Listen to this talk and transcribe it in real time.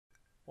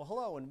Well,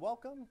 hello and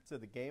welcome to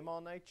the Game All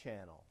Night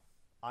channel.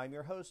 I'm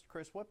your host,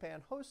 Chris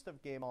Whipan, host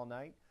of Game All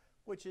Night,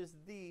 which is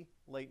the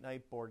late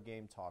night board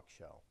game talk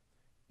show.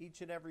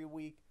 Each and every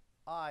week,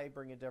 I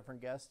bring a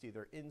different guest,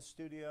 either in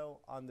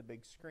studio, on the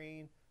big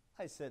screen.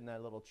 I sit in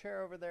that little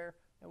chair over there,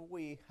 and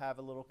we have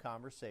a little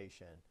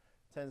conversation.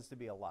 It tends to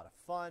be a lot of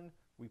fun.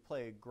 We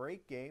play a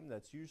great game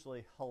that's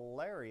usually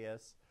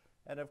hilarious,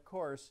 and of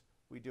course,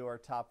 we do our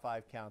top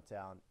 5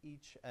 countdown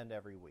each and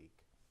every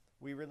week.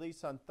 We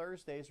release on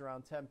Thursdays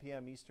around 10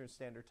 p.m. Eastern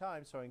Standard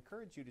Time, so I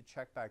encourage you to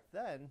check back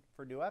then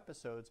for new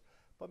episodes,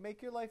 but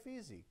make your life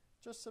easy.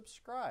 Just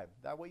subscribe.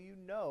 That way you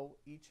know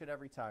each and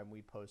every time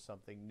we post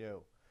something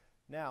new.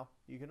 Now,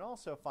 you can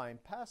also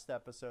find past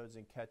episodes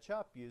and catch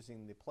up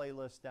using the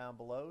playlist down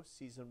below.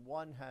 Season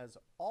 1 has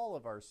all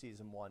of our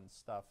Season 1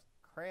 stuff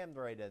crammed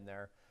right in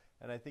there,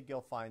 and I think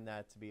you'll find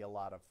that to be a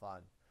lot of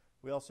fun.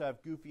 We also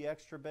have Goofy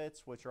Extra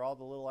Bits, which are all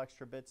the little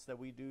extra bits that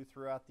we do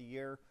throughout the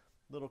year,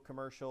 little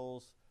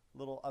commercials,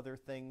 little other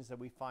things that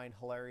we find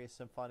hilarious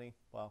and funny.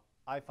 Well,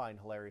 I find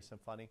hilarious and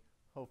funny.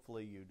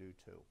 Hopefully you do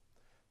too.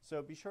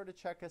 So be sure to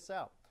check us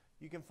out.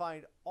 You can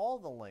find all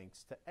the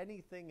links to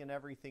anything and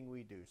everything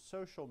we do,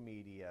 social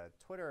media,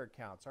 Twitter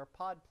accounts, our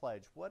pod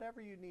pledge, whatever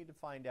you need to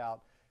find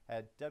out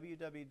at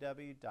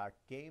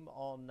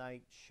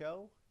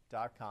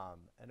www.gameallnightshow.com.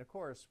 And of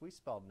course, we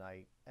spelled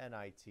night,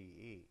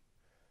 N-I-T-E.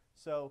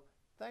 So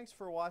thanks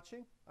for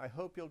watching. I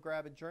hope you'll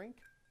grab a drink,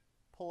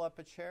 pull up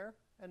a chair,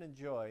 and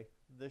enjoy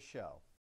the show.